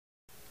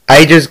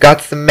I just got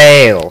some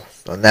mail.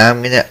 So now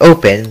I'm gonna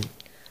open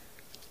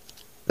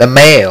the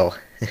mail.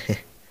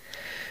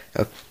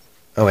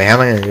 Oh wait, how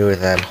am I gonna do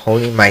with that? I'm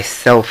holding my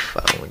cell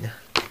phone.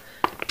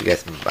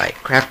 Because my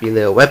crappy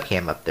little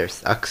webcam up there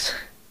sucks.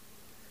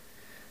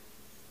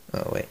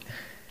 Oh wait.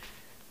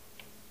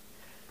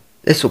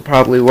 This will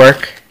probably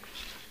work.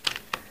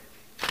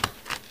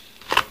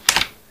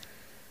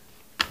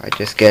 I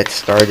just get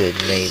started,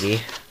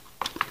 maybe.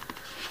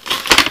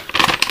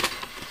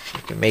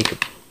 You can make a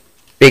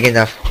big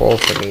enough hole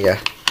for me to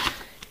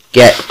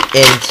get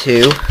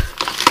into.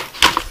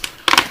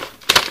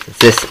 Since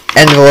this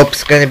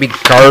envelope's gonna be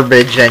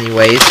garbage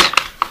anyways.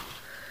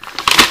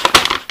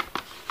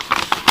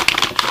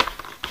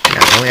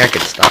 Now, only I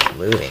could stop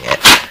moving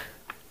it.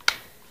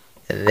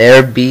 And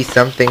there'd be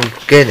something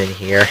good in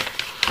here.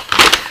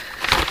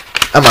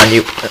 Come on,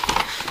 you.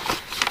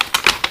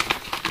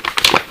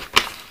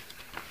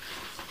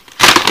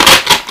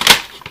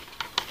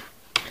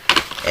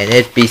 And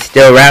it'd be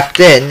still wrapped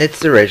in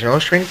its original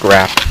shrink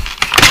wrap.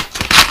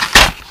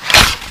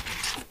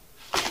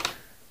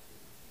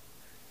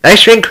 Nice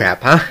shrink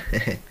wrap, huh?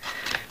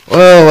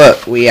 Well,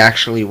 what we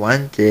actually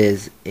want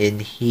is in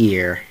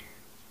here.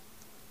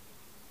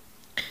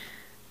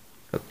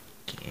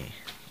 Okay.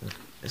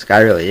 This guy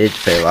really did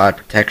put a lot of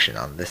protection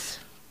on this.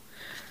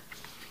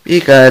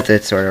 Because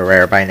it's sort of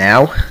rare by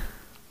now.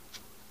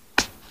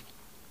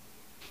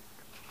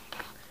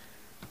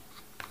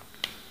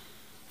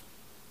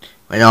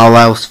 When all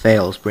else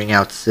fails, bring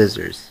out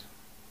scissors.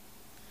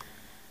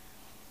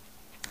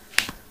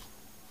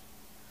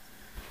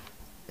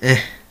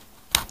 I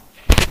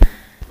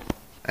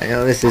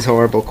know this is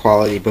horrible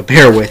quality, but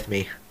bear with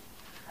me.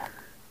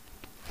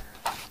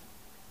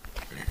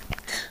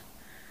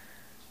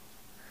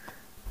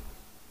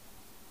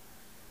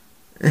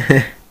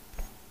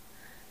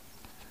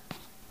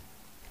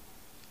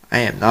 I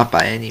am not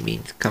by any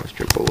means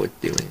comfortable with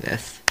doing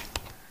this.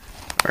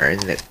 Or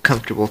in the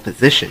comfortable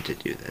position to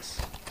do this.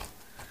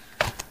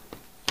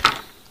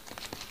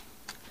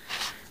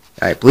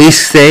 Alright, please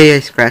say I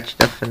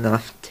scratched up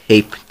enough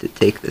tape to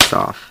take this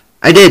off.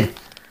 I did!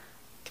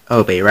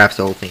 Oh, but he wraps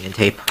the whole thing in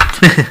tape.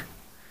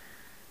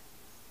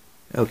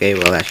 Okay,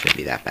 well that shouldn't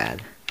be that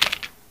bad.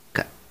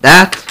 Cut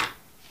that.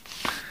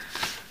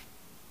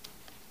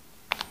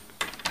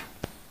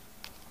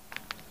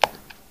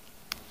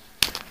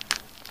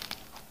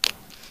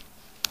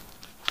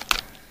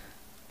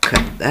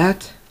 Cut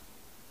that.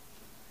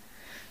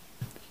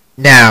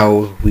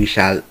 Now we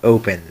shall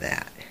open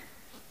that.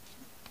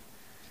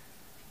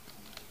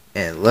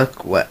 And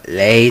look what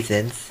lays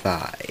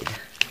inside.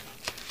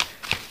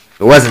 If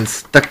it wasn't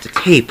stuck to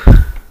tape.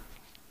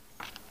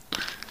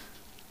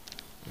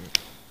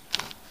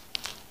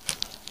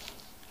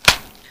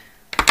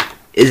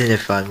 Isn't it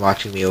fun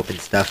watching me open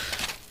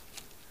stuff?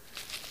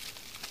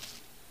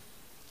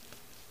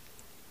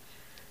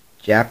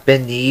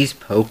 Japanese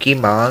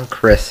Pokemon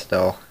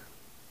Crystal.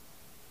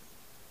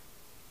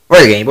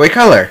 Or the Game Boy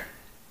Color.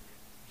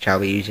 Which I'll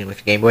be using with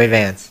the Game Boy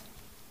Advance.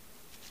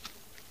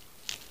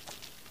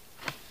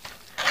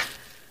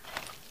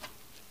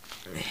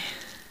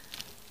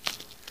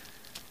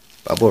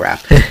 Bubble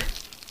wrap.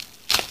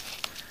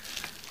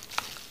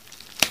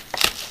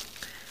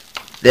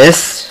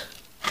 This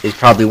is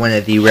probably one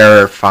of the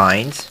rarer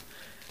finds.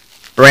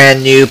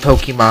 Brand new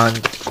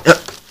Pokemon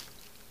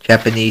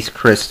Japanese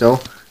Crystal.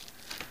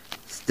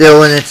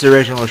 Still in its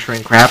original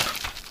shrink wrap.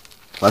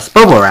 Plus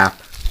bubble wrap.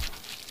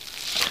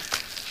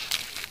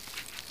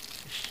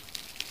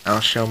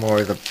 I'll show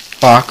more of the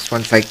box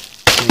once I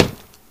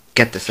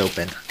get this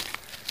open.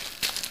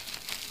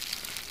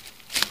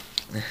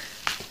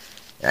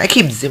 I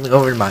keep zooming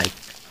over to my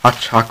hot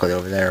chocolate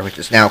over there, which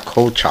is now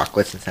cold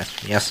chocolate since that's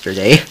from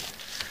yesterday.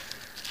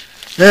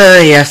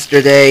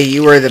 Yesterday,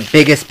 you were the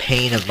biggest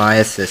pain of my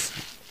existence.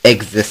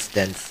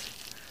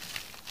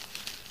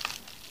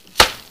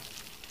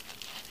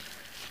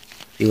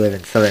 If you live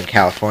in Southern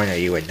California,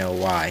 you would know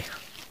why.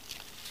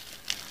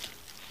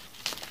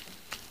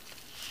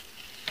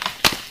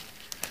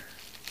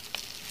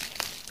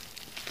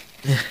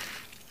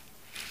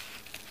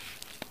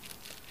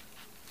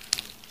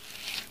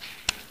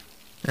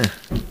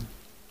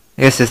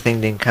 I guess this thing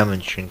didn't come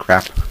in shrink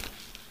wrap.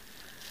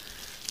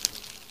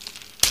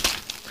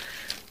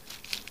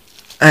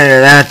 Either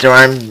that, or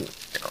I'm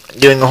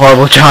doing a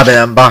horrible job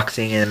at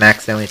unboxing and I'm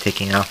accidentally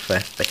taking off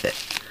with it.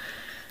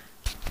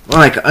 More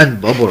like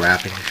unbubble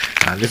wrapping.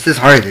 This is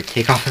hard to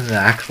take off in the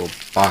actual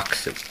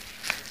box.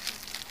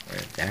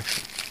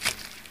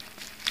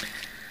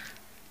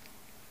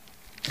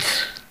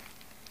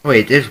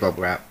 Wait, it is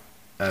bubble wrap.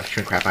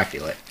 Shrink wrap, I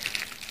feel it.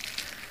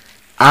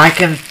 I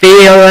can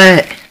feel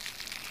it!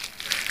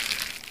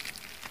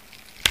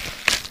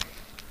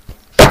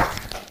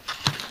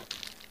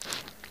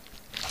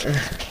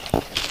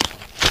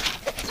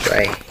 That's what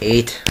I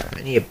hate.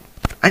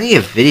 I need a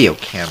video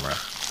camera.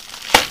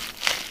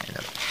 And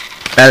a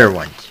better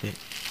one, too.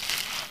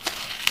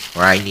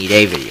 Or I need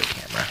a video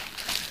camera.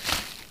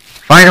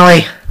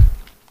 Finally!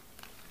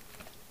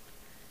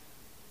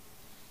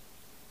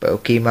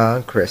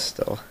 Pokemon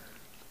Crystal.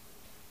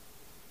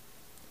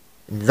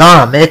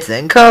 Zom, it's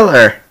in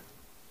color!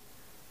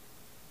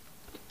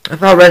 I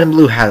thought red and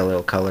blue had a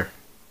little color.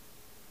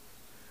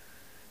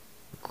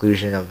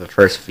 Inclusion of the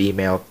first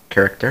female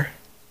character.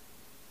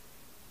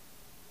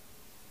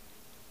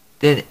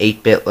 Didn't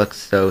 8-bit look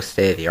so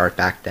state-of-the-art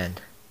back then?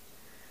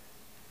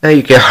 Now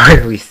you can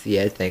hardly see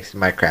it thanks to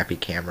my crappy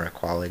camera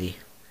quality.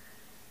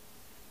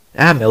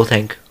 Mill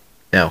tank.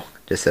 No,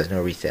 just says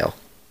no resale.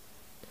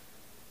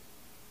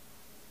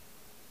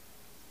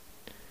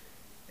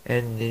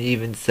 And it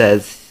even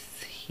says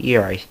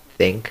here, I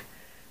think,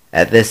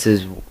 that this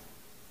is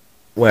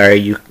where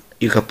you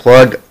could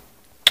plug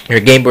your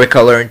Game Boy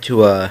Color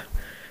into a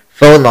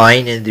phone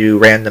line and do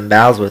random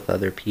battles with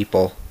other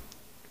people,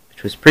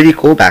 which was pretty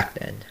cool back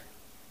then.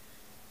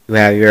 You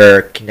have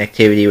your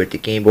connectivity with the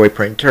Game Boy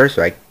printer,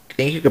 so I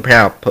think you can print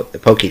out the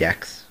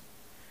Pokédex.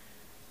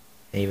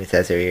 It even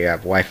says here you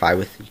have Wi-Fi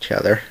with each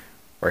other,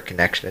 or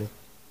connection.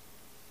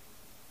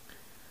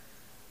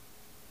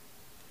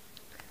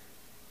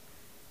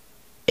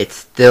 It's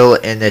still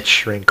in its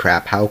shrink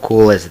wrap. How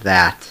cool is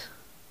that?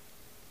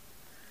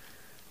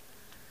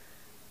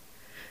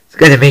 It's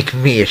gonna make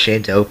me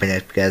ashamed to open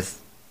it because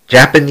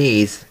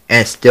Japanese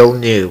and it's still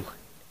new,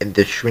 and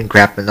the shrink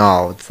wrap and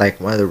all. It's like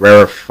one of the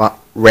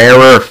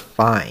rarer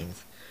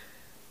finds.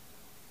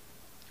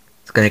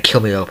 It's gonna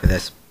kill me to open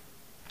this.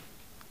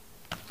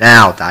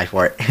 Now I'll die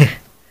for it.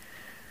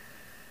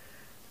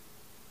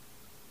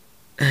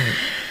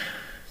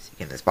 See,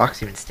 can this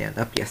box even stand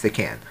up? Yes, it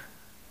can.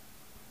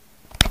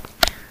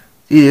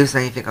 See, there's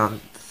anything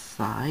on the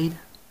side?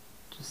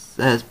 Just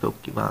says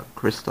Pokemon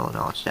Crystal and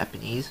all. It's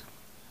Japanese.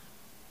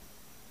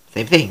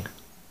 Same thing.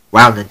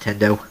 Wow,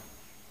 Nintendo.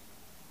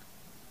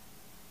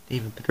 They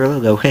even put their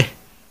logo.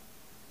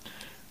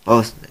 Oh,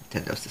 it's the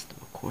Nintendo system,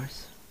 of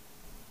course.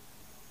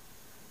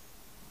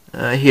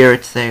 Here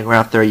it's saying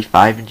Route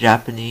 35 in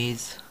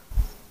Japanese.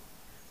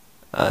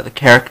 The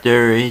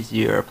character is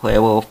your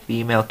playable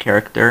female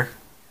character,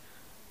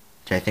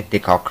 which I think they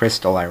call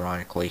Crystal,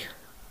 ironically.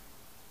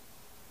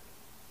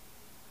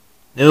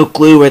 No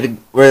clue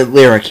where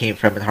Lyra came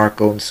from in Heart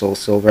Gold and Soul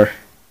Silver.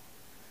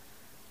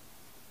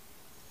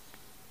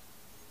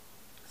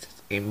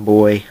 Game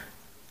Boy.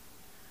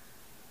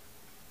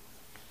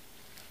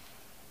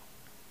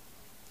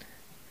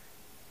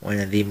 One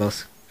of the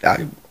most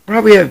valuable,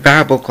 probably a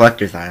valuable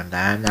collector's item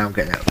that I'm now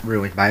gonna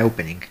ruin by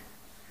opening.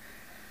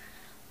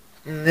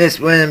 And this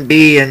wouldn't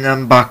be an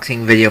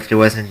unboxing video if there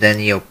wasn't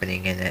any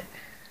opening in it.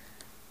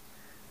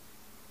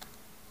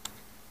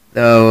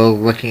 Though,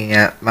 looking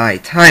at my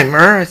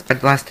timer, I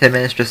spent the last 10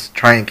 minutes just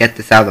trying to get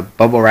this out of the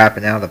bubble wrap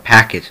and out of the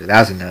package, so that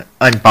was an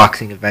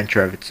unboxing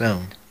adventure of its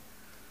own.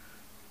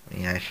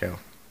 Yeah, show.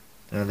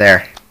 Oh,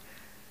 there.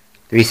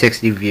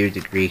 360 view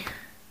degree.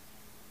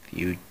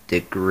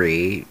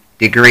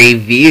 Degree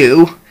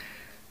view?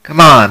 Come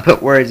on,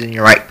 put words in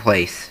your right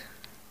place.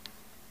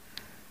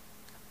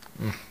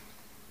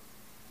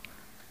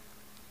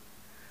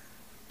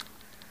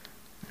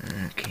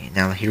 Okay,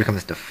 now here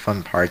comes the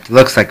fun part. It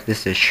looks like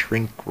this is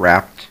shrink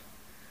wrapped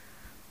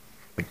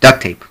with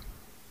duct tape.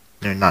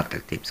 No, not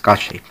duct tape,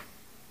 Scotch tape.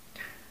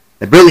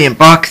 The Brilliant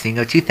Boxing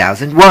of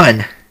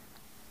 2001.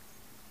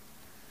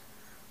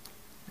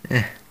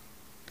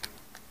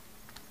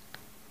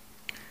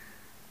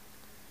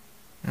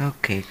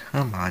 Okay,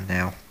 come on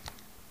now.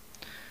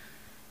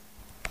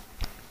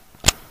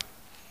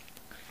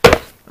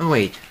 Oh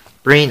wait,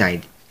 brain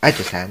idea. I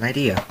just had an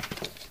idea.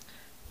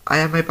 I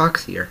have my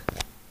box here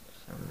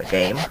from the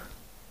game.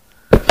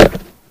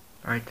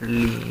 Try to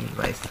lean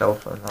my cell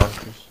phone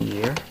onto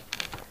here.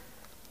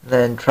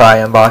 Then try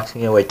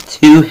unboxing it with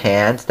two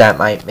hands. That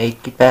might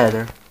make it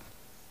better.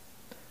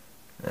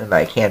 And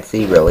I can't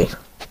see really.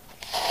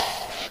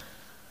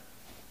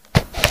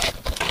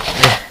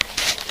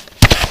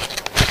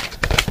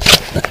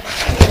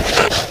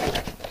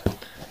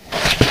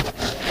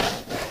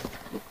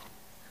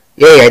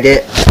 Yay, I did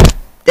it.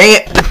 Dang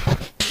it!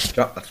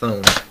 Dropped my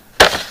phone.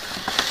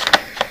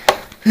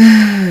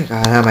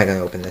 God, how am I gonna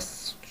open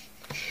this?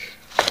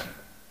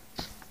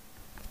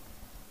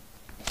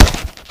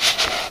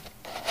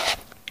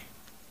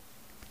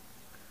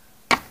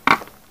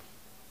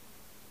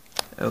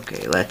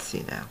 Okay, let's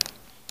see now.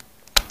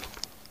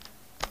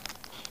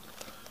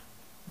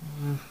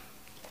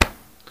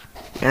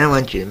 I don't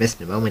want you to miss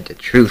the moment of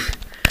truth.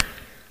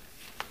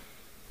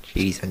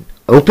 Jeez, and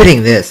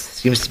opening this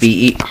seems to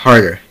be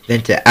harder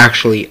than to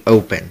actually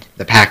open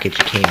the package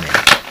it came in.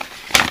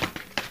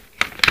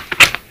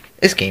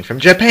 This came from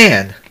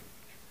Japan.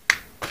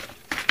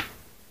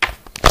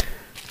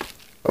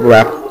 Oh,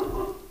 wrap.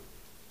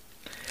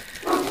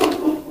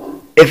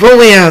 If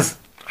only I was...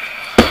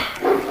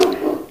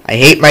 I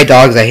hate my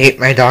dogs, I hate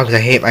my dogs,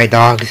 I hate my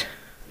dogs.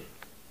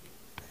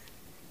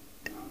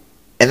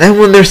 And then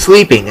when they're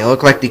sleeping, they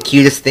look like the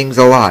cutest things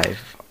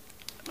alive.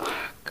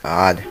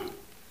 God.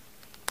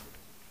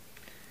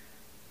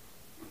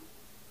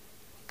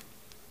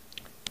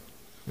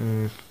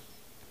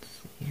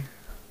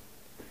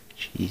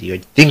 Jeez, you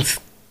would think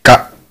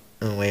oh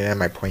wait, where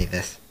am I pointing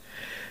this?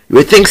 You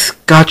would think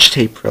Scotch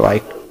tape for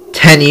like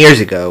 10 years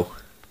ago.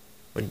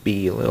 would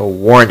be a little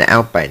worn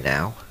out by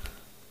now.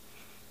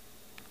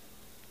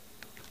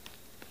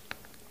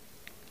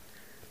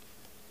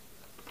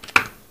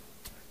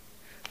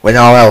 When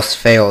all else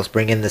fails,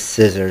 bring in the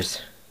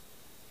scissors.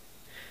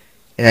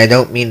 And I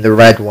don't mean the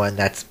red one,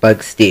 that's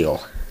Bug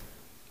Steel.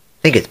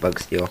 I think it's Bug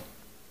Steel.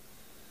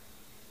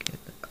 Can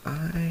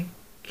I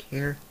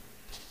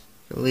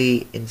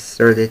carefully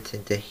insert it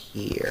into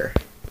here?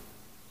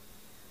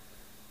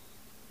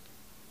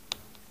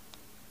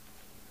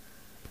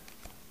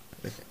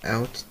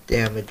 Without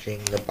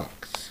damaging the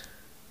box.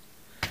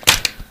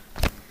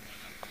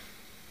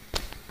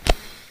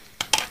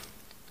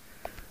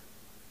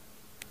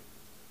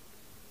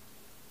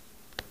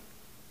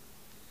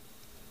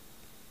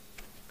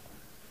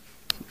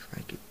 If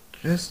I could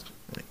just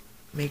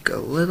make a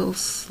little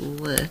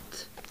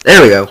slit.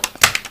 There we go.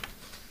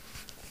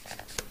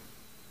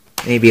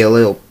 Maybe a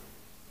little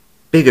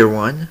bigger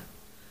one.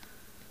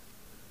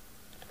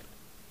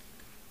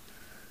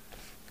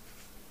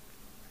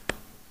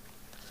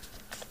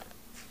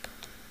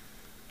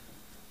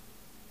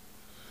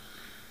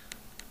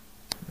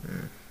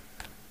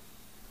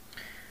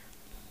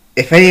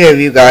 If any of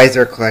you guys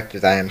are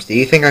collector's items, do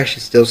you think I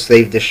should still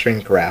save the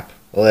shrink wrap?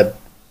 I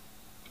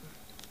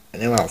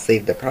know I'll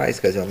save the prize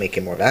because it'll make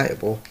it more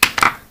valuable.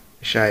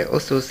 Should I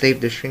also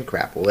save the shrink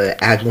wrap? Will it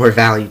add more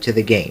value to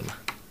the game?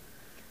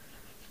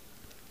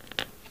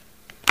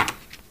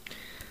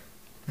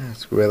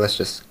 Screw it, let's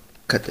just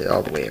cut it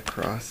all the way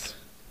across.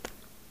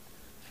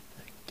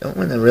 I don't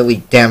want to really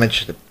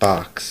damage the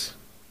box.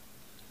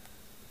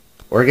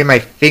 Or get my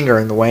finger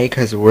in the way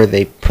because of where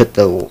they put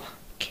the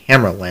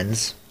camera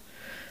lens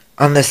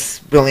on this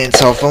brilliant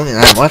cell phone, and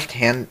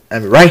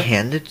I'm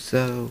right-handed,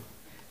 so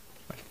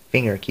my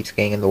finger keeps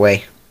getting in the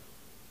way.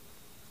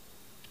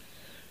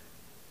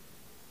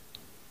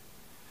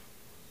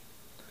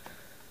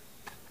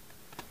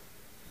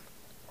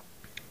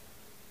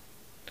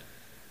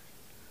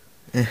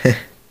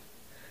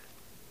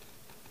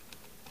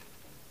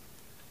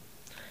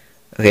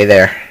 Okay,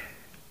 there.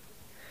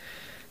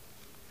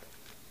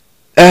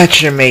 That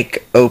should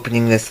make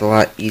opening this a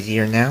lot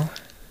easier now.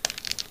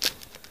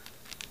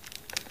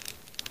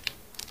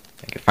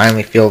 I can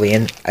finally feel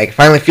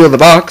the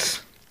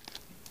box.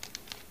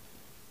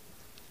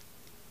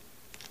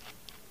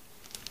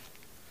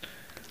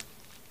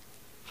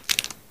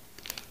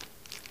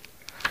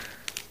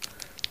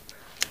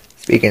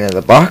 Speaking of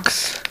the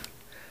box,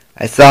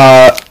 I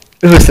saw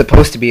it was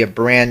supposed to be a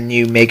brand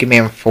new Mega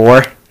Man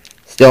 4,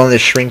 still in the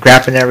shrink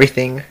wrap and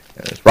everything.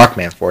 It was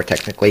Rockman 4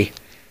 technically.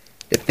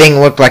 The thing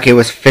looked like it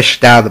was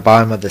fished out of the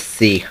bottom of the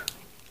sea.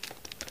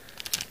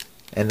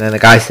 And then the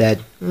guy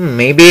said,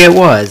 maybe it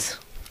was.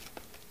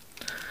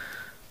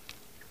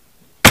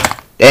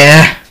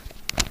 Yeah.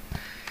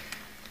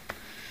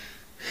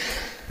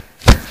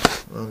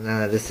 Well,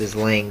 now this is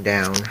laying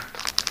down.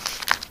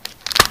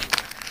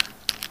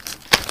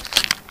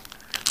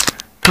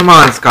 Come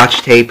on,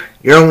 Scotch tape.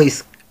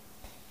 This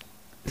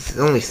is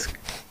only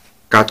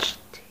Scotch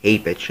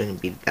tape. It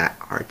shouldn't be that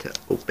hard to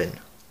open.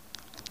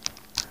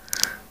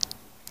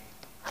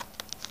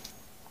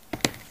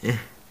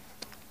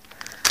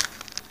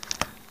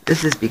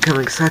 This is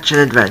becoming such an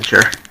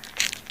adventure.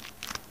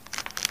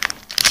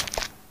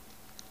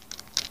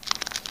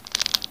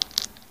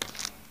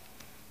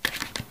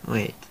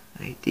 Wait,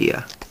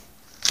 idea.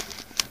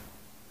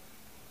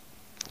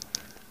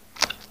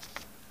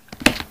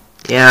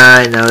 Yeah,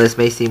 I know this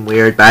may seem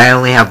weird, but I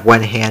only have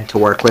one hand to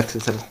work with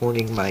since I'm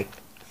holding my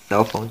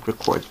cell phone to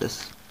record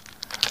this.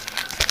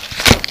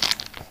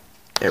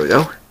 There we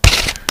go.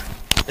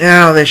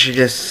 Now I could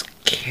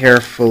just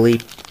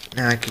carefully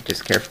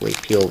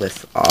peel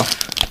this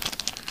off.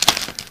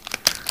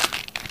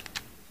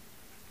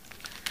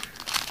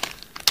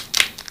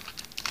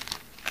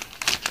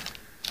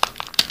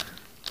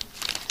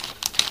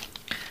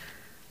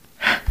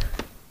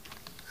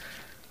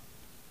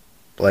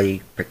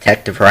 Bloody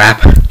protective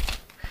wrap.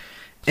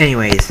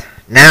 Anyways,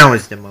 now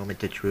is the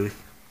moment of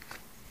truth.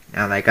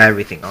 Now that I got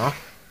everything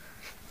off.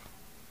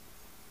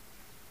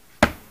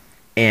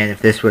 And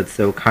if this would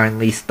so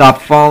kindly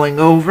stop falling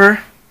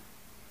over,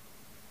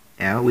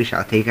 now we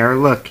shall take our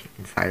look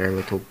inside our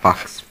little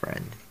box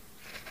friend.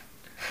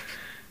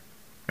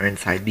 Or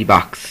inside the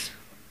box.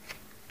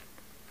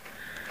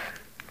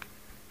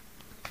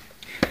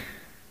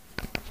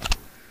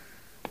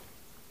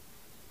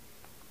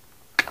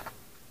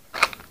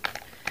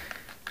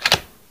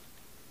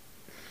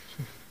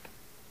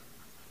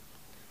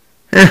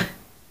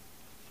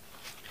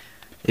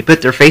 They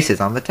put their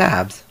faces on the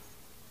tabs.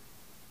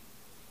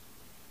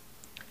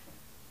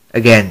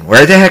 Again,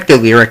 where the heck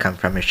did Lyra come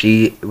from if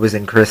she was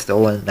in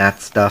Crystal and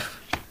that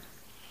stuff?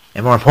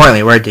 And more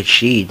importantly, where did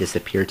she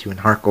disappear to in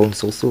Heart Gold and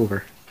Soul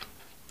Silver?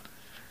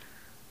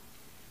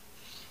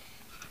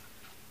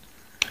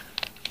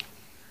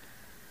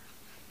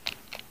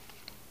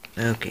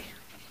 Okay.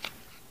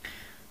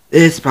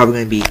 This is probably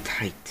going to be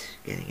tight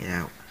getting it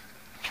out.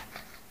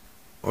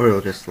 Or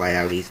it'll just slide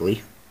out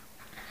easily.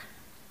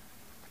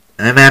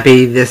 I'm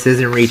happy this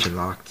isn't region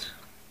locked.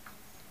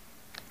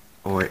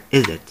 Or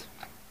is it?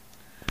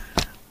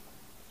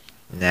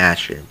 Nah, it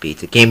shouldn't be.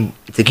 It's a game.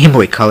 It's a Game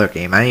Boy Color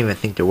game. I didn't even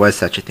think there was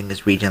such a thing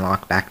as region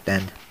lock back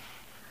then.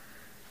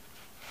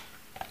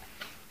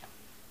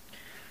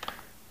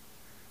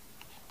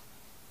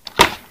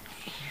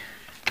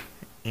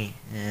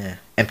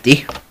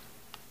 Empty.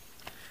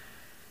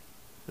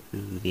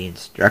 Ooh, the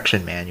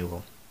instruction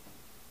manual.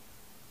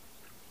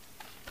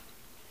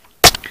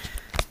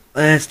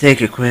 Let's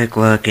take a quick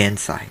look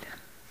inside.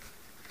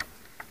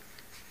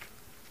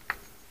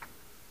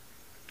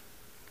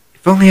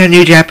 If only I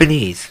knew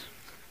Japanese.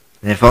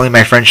 And if only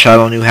my friend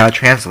Shuttle knew how to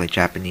translate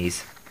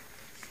Japanese.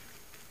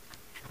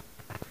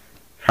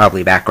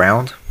 Probably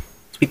background.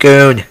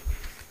 Speakoon.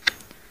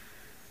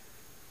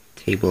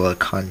 Table of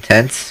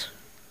contents.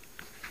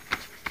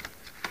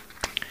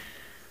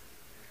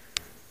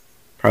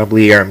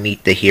 Probably our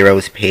Meet the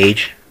Heroes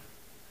page.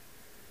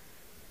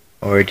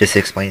 Or it just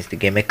explains the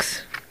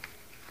gimmicks.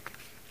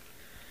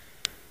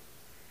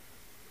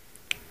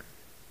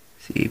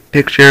 See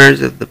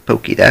pictures of the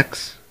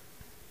Pokédex.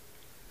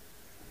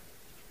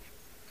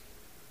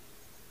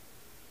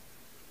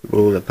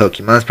 Rule of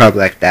Pokemon. It's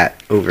probably like that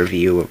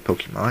overview of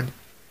Pokemon.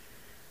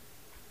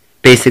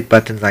 Basic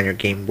buttons on your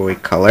Game Boy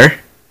Color.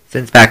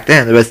 Since back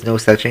then there was no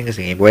such thing as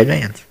a Game Boy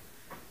Advance.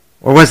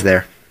 Or was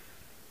there?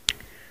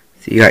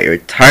 So you got your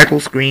title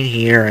screen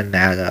here and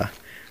that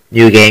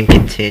new game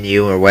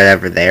continue or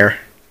whatever there.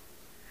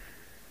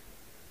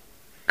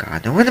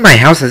 God, no one in my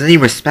house has any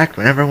respect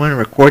whenever I want to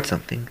record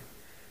something.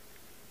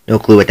 No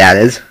clue what that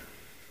is.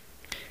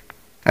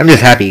 I'm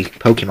just happy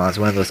Pokemon is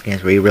one of those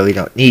games where you really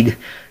don't need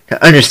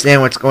to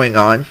understand what's going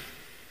on.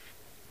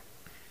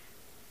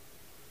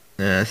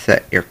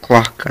 Set your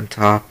clock on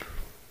top.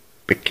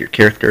 Pick your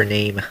character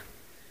name.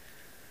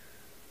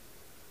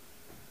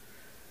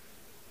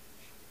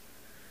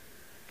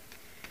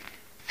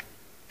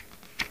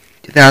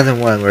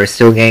 2001, we're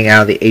still getting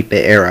out of the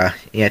 8-bit era,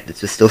 yet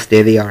this was still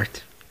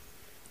state-of-the-art.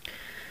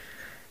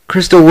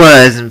 Crystal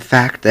was, in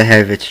fact,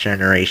 ahead of its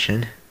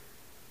generation.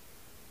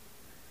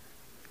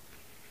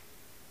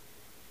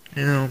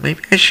 You know,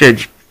 maybe I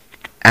should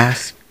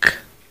ask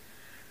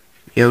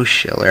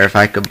Yoshiller if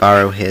I could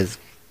borrow his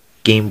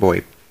Game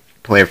Boy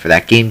player for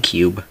that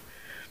GameCube.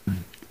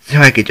 So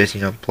I could just,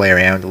 play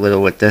around a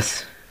little with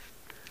this.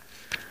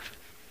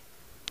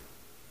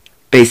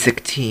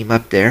 Basic team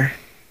up there.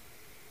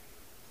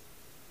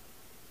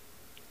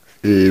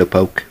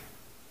 Slowpoke.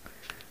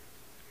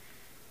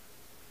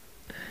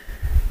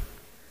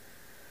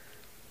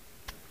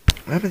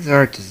 What happens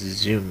are to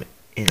zoom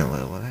in a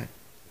little? Will that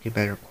get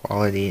better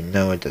quality?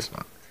 No, it does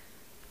not.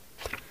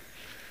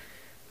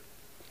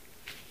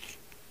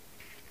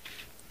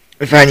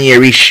 If I need to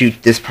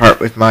reshoot this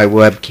part with my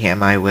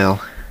webcam, I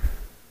will.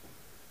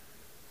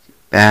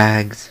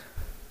 Bags.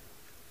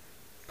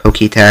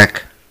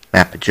 Poketech.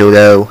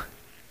 Mapajodo.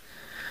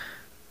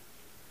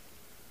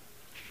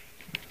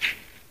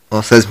 Well,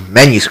 it says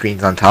menu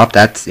screens on top.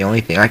 That's the only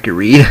thing I could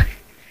read.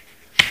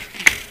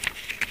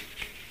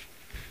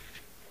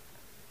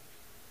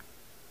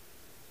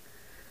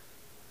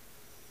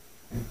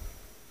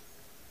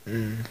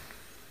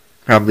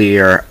 Probably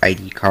your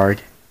ID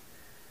card.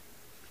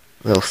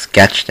 Little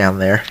sketch down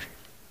there.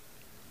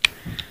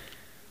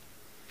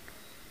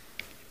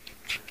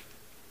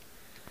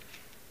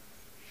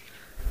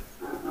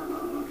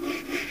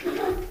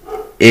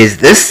 Is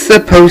this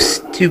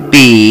supposed to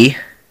be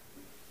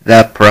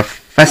the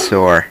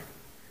professor?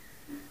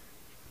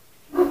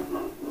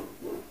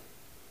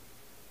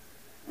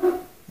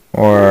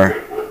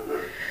 Or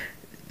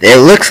it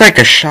looks like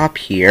a shop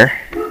here.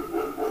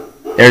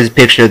 There's a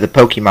picture of the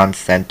Pokemon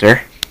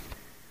Center.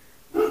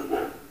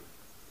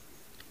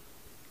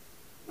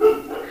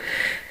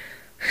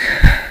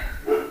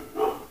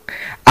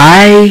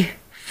 I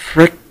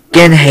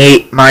frickin'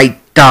 hate my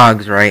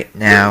dogs right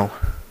now.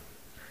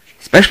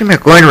 Especially my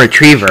golden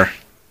retriever.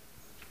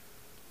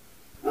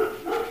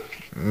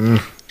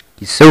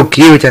 He's so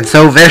cute and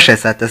so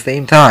vicious at the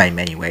same time.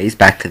 Anyways,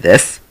 back to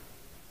this.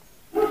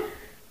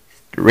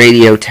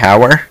 Radio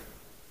tower.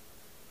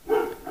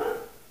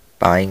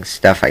 Buying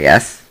stuff, I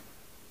guess.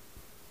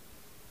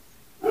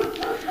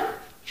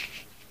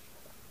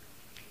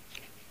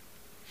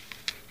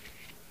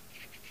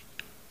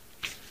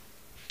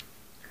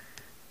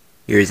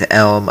 Here's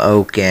Elm,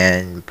 Oak,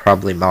 and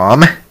probably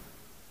Mom.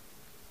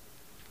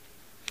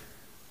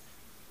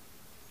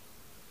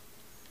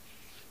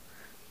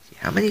 See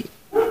how many?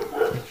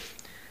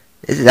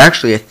 This is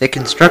actually a thick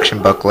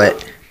instruction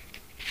booklet.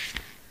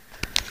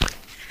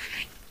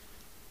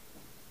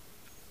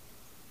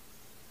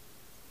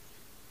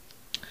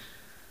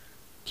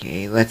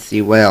 Okay, let's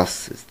see what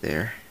else is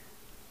there.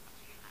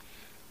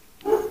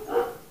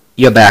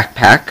 Your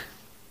backpack.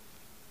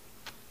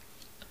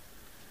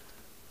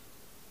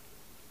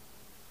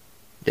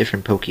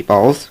 Different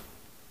Pokeballs.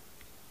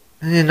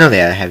 I didn't know they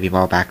had a heavy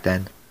ball back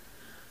then.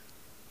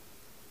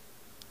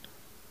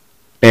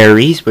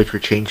 Berries, which were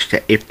changed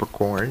to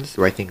apricorns,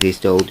 so I think they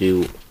still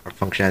do or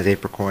function as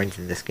apricorns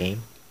in this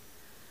game.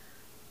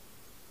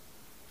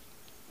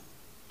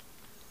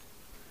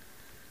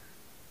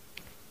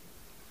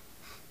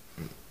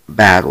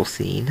 Battle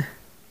scene.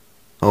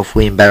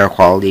 Hopefully in better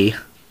quality.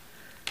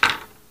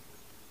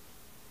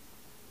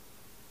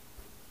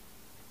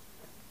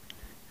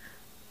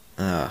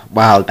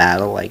 Wild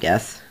battle, I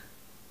guess.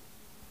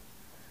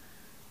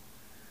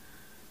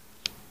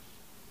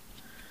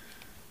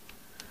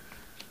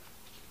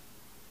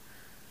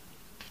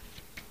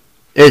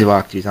 There's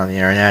walkthroughs on the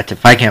internet.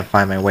 If I can't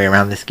find my way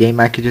around this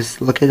game, I could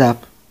just look it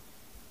up.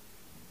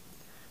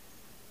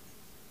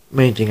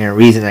 Main thing and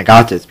reason I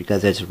got this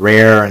because it's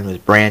rare and was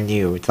brand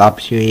new. It's an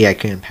opportunity I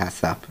couldn't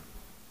pass up.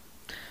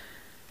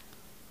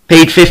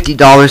 Paid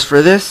 $50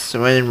 for this,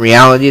 when in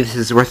reality this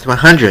is worth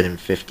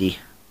 $150.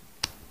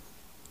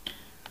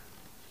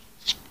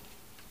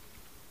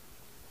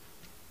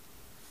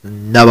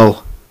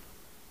 Double.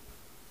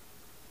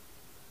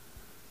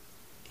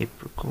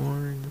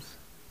 Apricorns.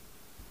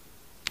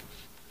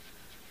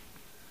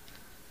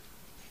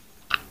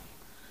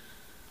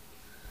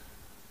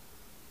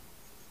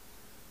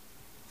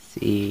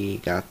 See,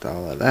 got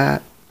all of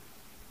that.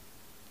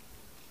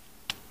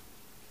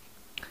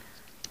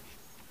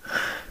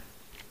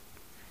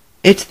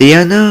 It's the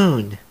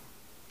unknown.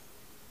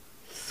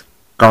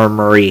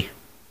 Skarmory.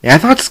 Yeah, I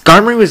thought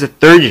Skarmory was a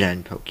 3rd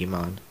gen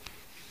Pokemon.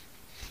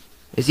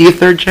 Is he a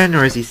 3rd gen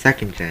or is he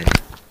 2nd gen?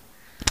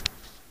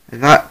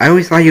 I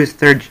always thought he was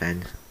 3rd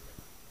gen.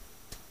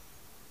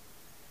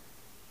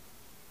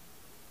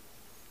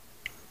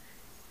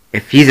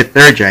 If he's a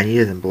 3rd gen, he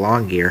doesn't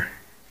belong here.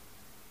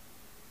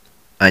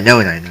 I know,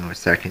 a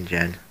 2nd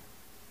gen.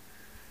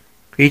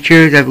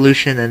 Creatures,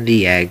 evolution, and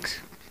the eggs.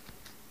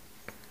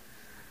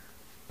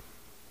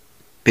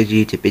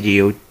 Pidgey to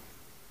Pidgeot.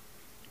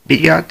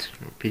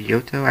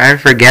 Pidgeotto? I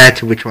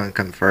forget which one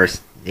comes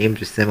first.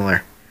 Names are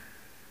similar.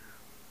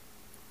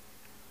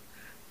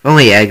 If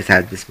only eggs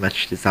had this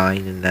much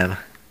design in them.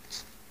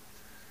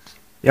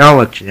 They all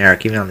look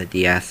generic, even on the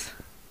DS.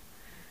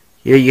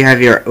 Here you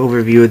have your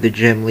overview of the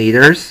gym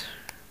leaders.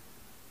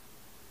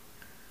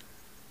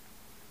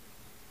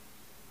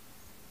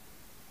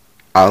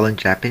 All in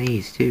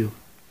Japanese, too.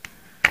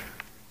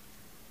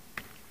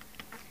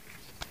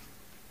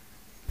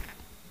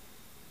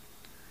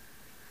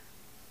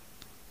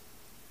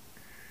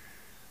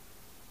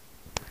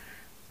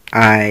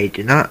 I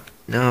do not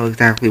know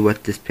exactly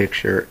what this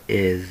picture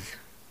is.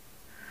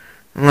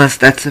 Unless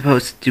that's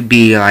supposed to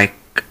be like...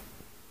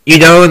 You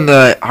know in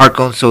the Heart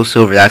Gold and Soul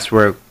Silver, that's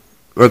where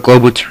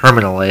Global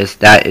Terminal is.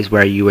 That is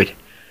where you would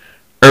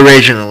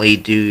originally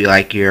do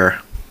like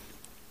your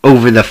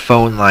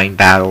over-the-phone line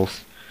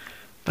battles.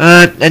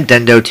 But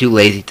Nintendo, too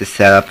lazy to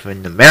set up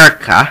in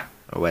America,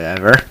 or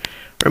whatever,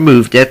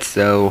 removed it,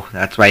 so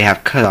that's why you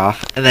have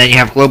Cutoff. And then you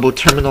have Global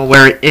Terminal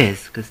where it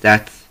is, because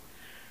that's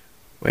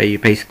where you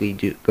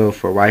basically go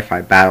for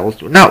Wi-Fi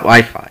battles. Well, not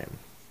Wi-Fi,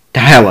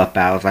 dial-up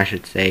battles, I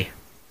should say.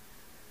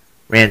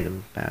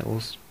 Random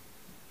battles.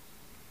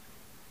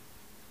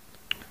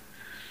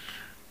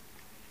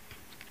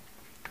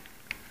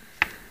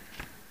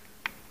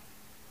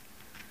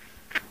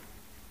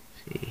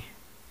 Let's see.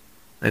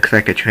 Looks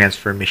like a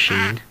transfer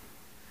machine.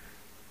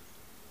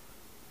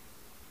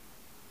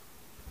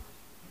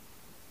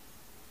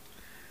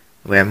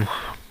 Wait, I'm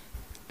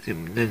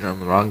zoomed in on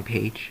the wrong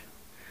page.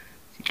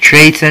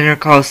 Trade Center,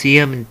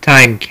 Coliseum, and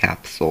time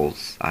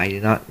capsules. I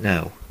do not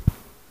know.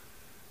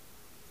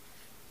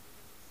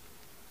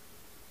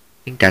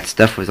 I think that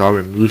stuff was all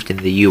removed in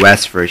the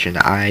US version.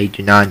 I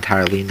do not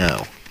entirely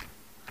know.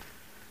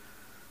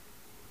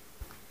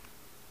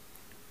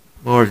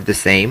 More of the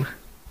same.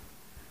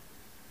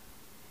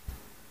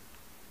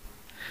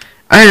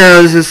 I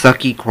know this is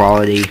sucky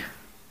quality,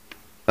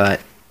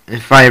 but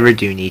if I ever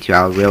do need to,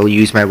 I will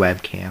use my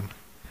webcam.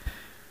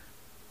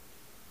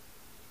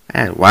 I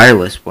had a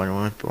wireless one,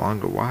 with the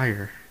longer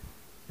wire.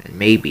 And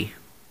maybe.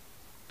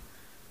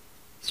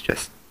 It's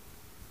just...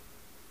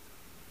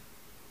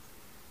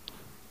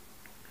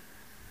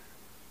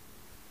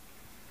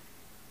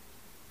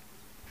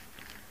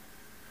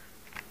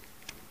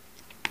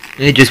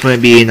 It just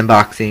wouldn't be an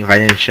unboxing if I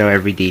didn't show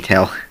every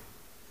detail.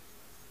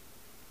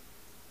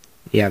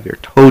 You have your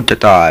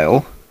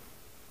Totodile.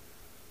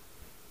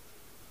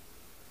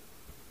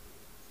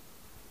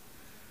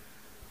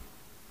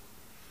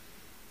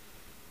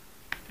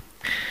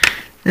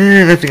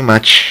 Nothing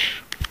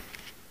much.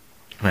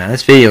 Well,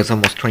 this video is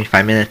almost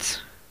 25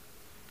 minutes.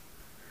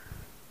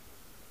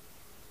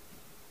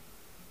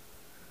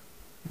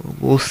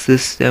 Mobile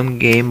system,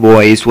 Game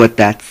Boy is what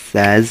that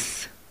says.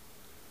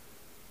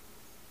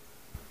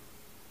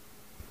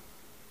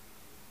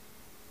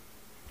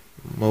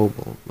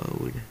 Mobile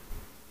mode.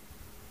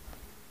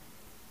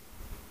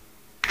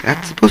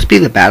 That's supposed to be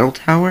the battle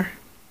tower?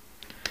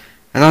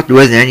 I thought there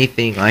wasn't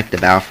anything like the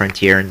Battle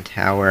Frontier and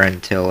Tower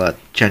until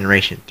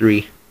Generation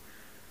 3.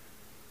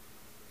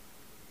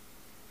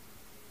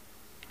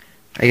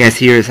 I guess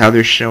here's how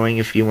they're showing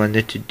if you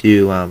wanted to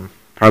do,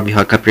 probably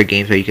hook up your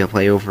game so you can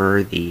play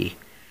over the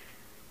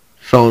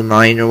phone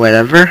line or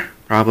whatever,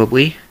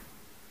 probably.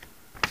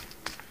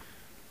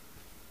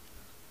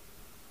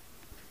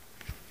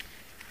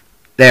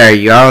 There,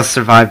 you all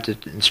survived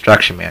the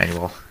instruction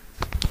manual.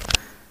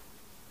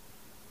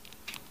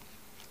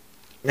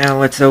 Now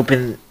let's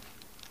open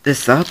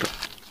this up.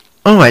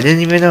 Oh, I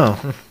didn't even know.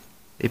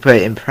 They put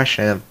an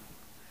impression of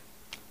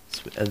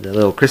the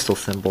little crystal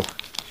symbol.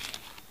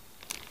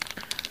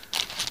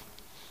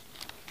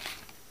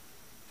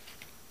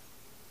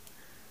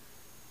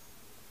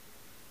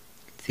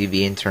 See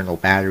the internal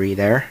battery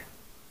there.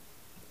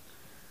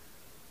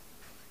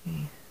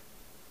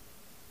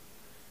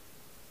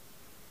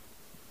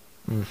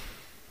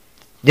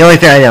 The only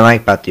thing I didn't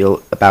like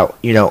about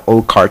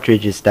old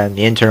cartridge is that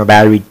the internal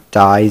battery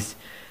dies.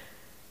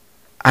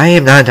 I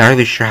am not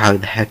entirely sure how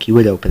the heck you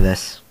would open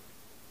this.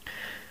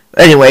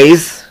 But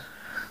anyways,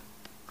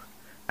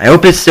 I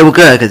hope it's still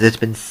good because it's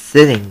been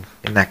sitting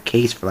in that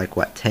case for like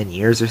what, 10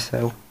 years or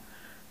so.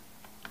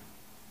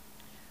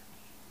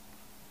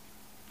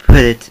 Put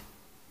it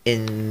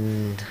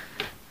in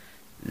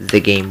the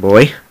Game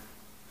Boy.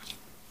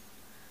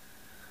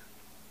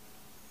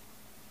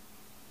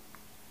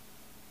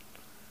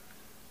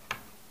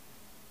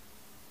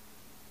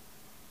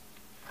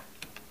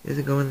 Is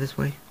it going this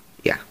way?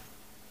 Yeah.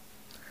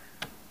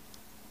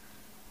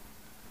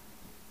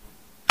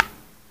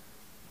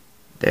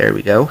 There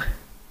we go.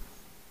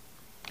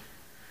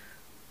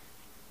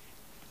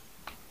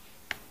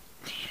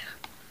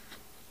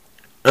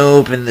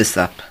 Open this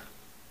up.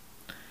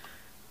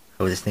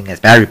 Oh, this thing has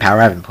battery power.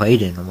 I haven't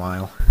played it in a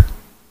while.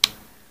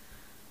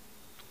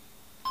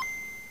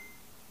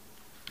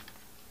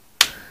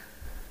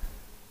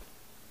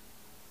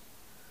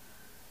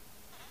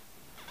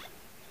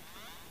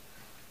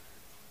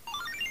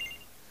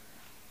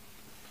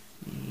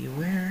 See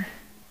where?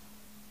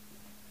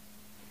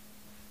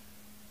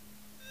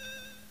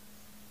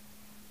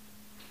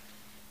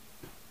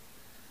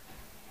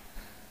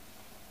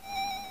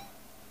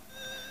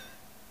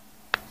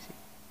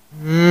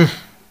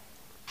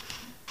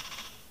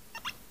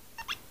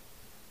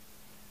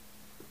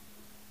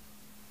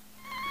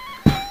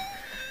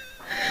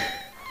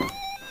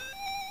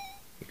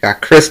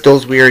 Got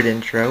Crystal's weird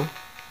intro.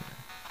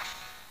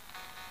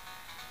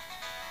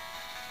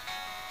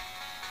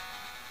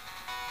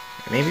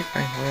 Maybe if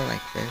I hold it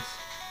like this.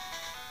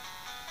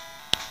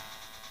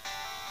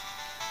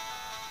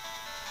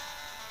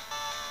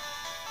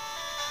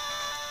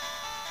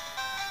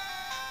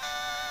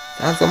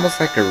 Sounds almost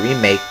like a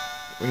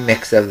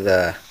remix of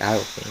the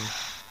battle theme.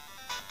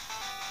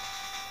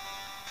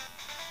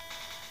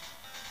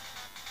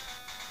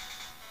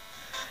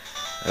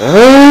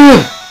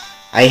 Ugh!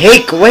 I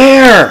hate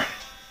glare!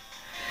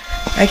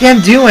 I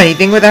can't do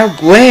anything without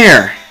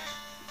glare!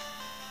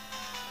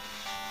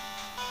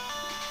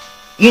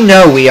 You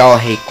know we all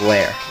hate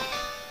glare.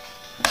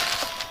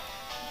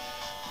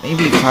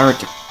 Maybe it's hard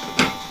to...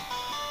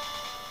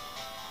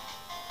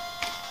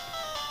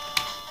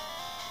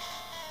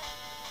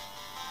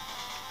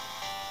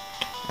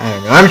 I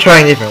don't know, I'm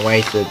trying different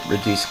ways to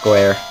reduce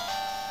glare.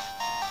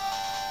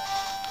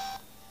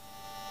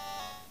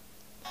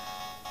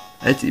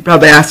 It's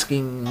probably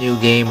asking new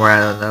game or I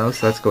don't know,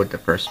 so let's go with the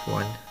first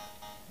one.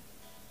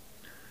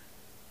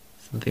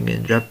 Something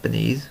in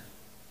Japanese.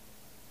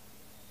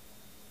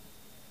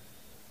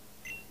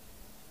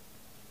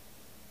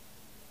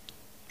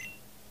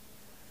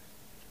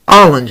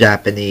 All in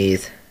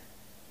Japanese.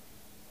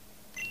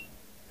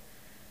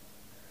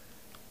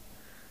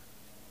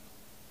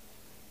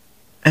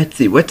 Let's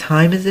see, what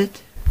time is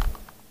it?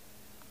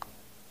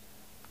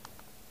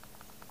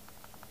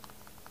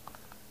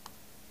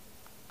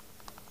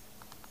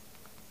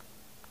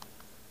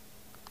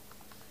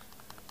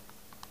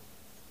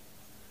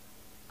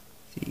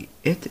 See,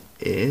 it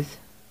is...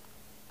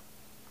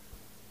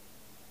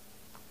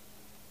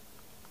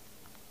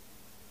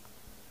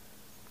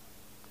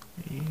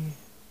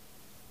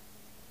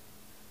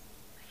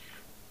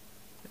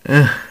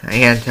 I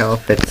can't tell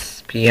if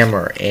it's PM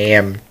or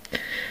AM.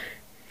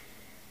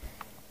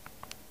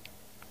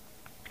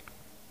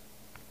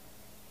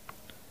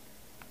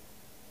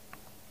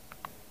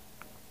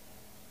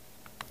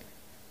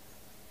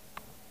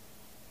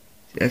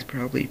 See, that's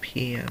probably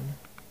PM.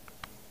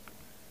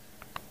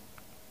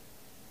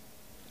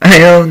 I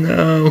don't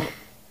know.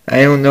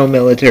 I don't know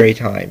military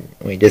time.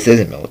 Wait, this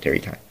isn't military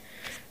time.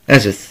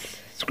 Let's just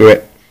screw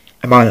it.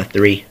 I'm on a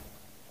 3.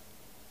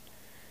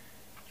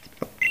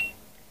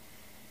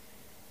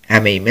 How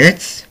many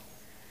minutes?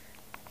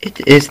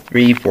 It is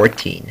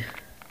 3:14.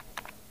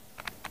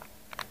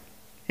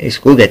 Hey,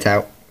 school gets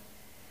out.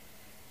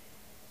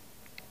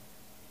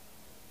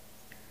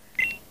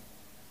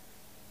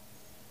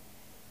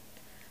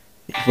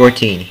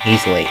 14.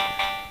 He's late.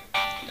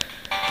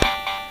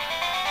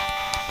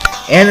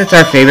 And it's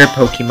our favorite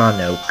Pokemon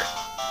Oak.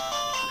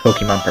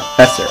 Pokemon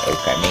Professor Oak,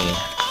 I mean.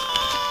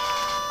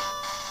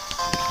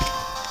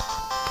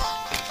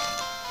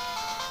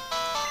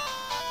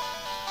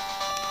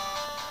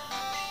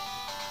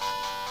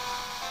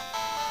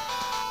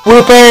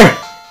 Whooper!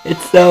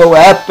 It's so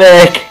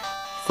epic!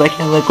 It's like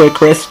a liquid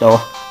crystal.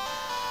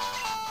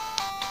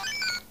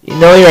 You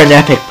know you're an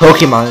epic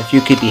Pokemon if you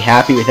could be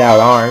happy without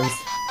arms.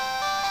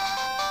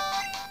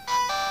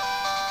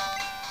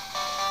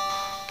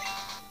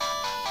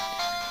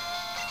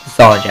 It's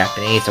all in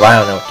Japanese, so I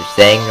don't know what they're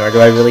saying, nor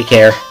do I really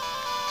care.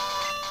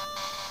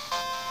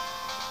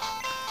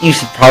 You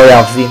should probably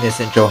have seen this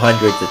intro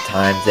hundreds of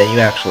times, and you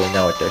actually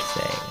know what they're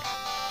saying.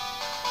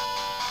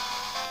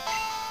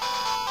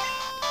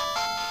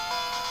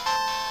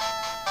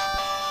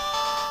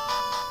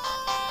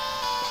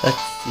 Let's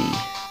see.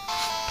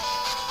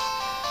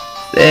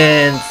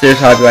 Since there's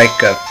probably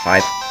like a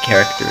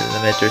 5-character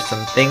limit or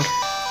something,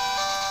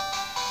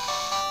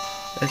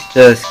 let's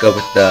just go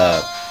with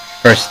the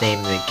first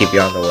name they give you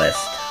on the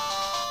list.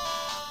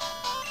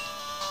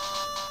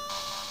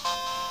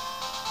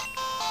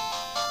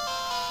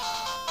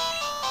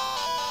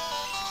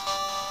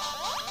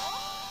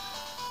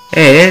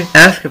 Hey, I didn't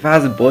ask if I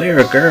was a boy or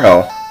a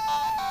girl.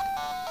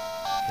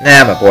 Nah,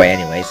 I'm a boy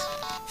anyways.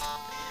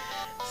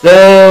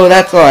 So,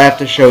 that's all I have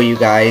to show you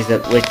guys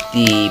with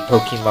the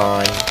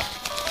Pokemon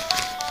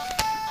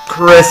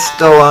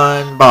Crystal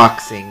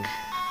unboxing.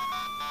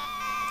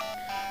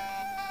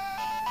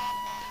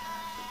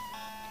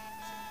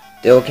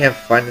 Still can't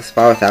find the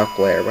spot without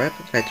glare. What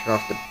happens if I turn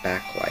off the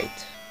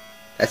backlight?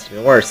 That's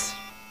even worse.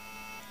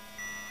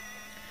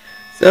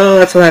 So,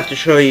 that's all I have to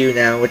show you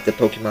now with the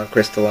Pokemon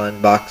Crystal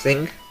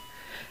unboxing.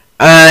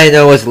 I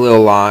know it was a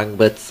little long,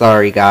 but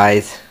sorry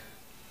guys.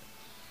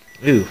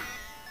 Ooh.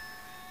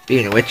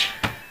 Speaking of which,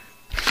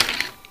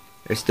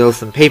 there's still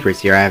some papers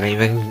here I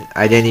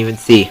didn't even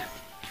see.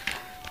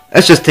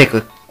 Let's just take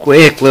a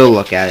quick little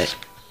look at it.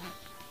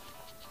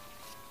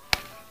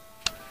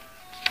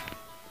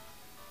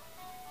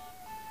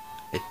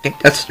 I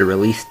think that's the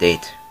release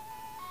date.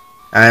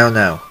 I don't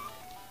know.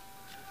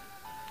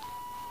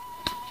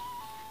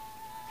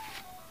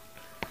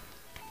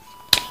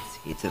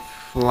 Let's see, it's a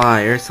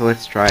flyer, so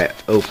let's try to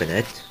open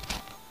it.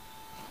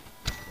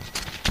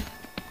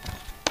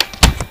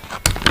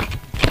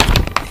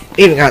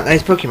 Even got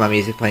nice Pokemon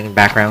music playing in the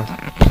background.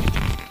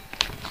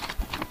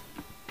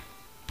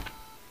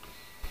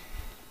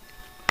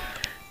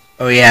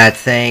 Oh yeah, it's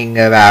saying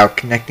about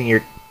connecting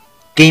your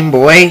Game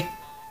Boy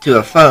to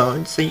a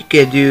phone so you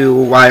could do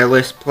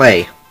wireless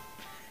play.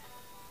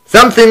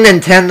 Something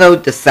Nintendo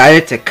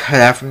decided to cut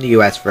out from the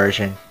US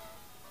version.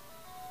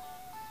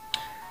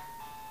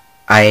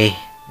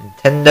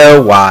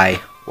 Nintendo, why?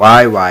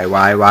 Why?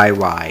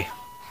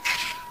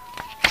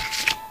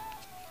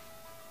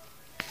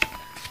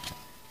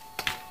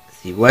 Let's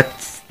see,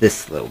 what's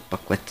this little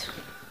booklet?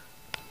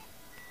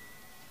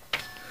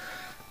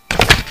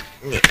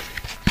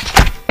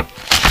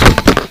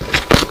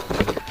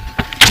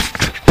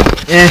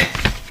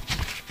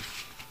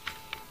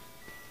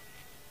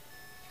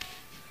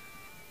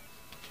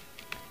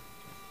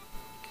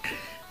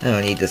 I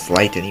don't need this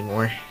light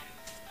anymore.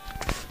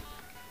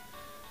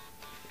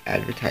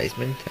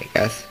 Advertisement, I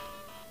guess.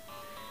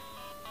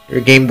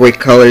 Your Game Boy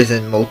colors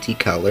and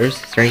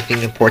multicolors. Is there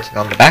anything important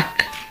on the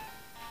back?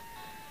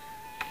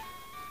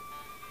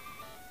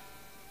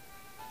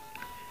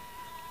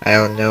 I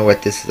don't know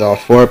what this is all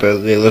for, but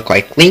they look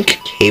like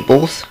link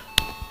cables.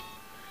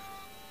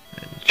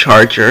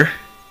 Charger.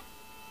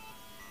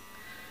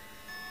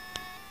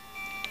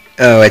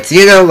 Oh, it's,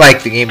 you know,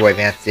 like the Game Boy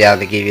Advance, yeah,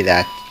 they give you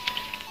that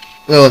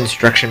little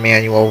instruction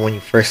manual when you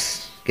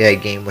first get a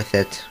game with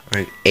it,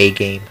 or a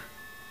game.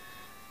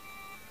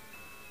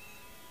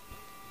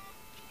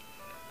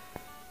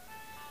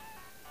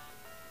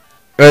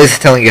 Oh, this is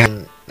telling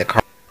you the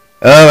car.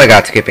 Oh my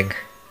god, skipping.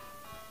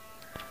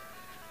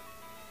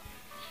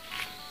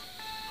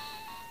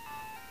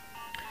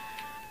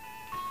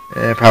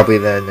 Probably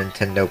the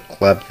Nintendo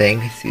Club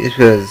thing. See, this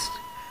was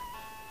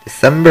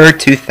December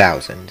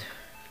 2000.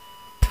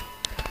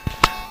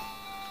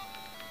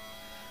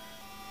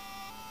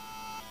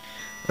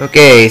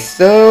 Okay,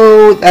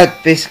 so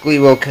that basically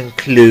will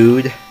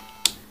conclude.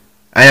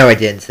 I know I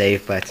didn't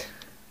save, but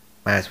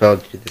might as well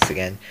do this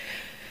again.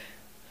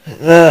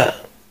 The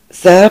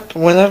setup,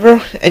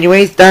 whatever.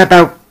 Anyways, that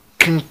about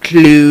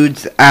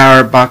concludes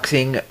our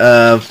boxing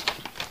of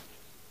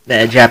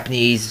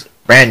the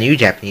brand new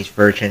Japanese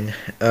version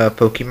of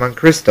Pokemon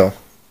Crystal.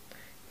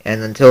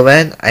 And until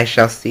then, I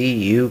shall see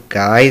you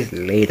guys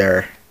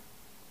later.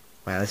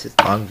 Wow, this is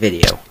a long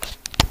video.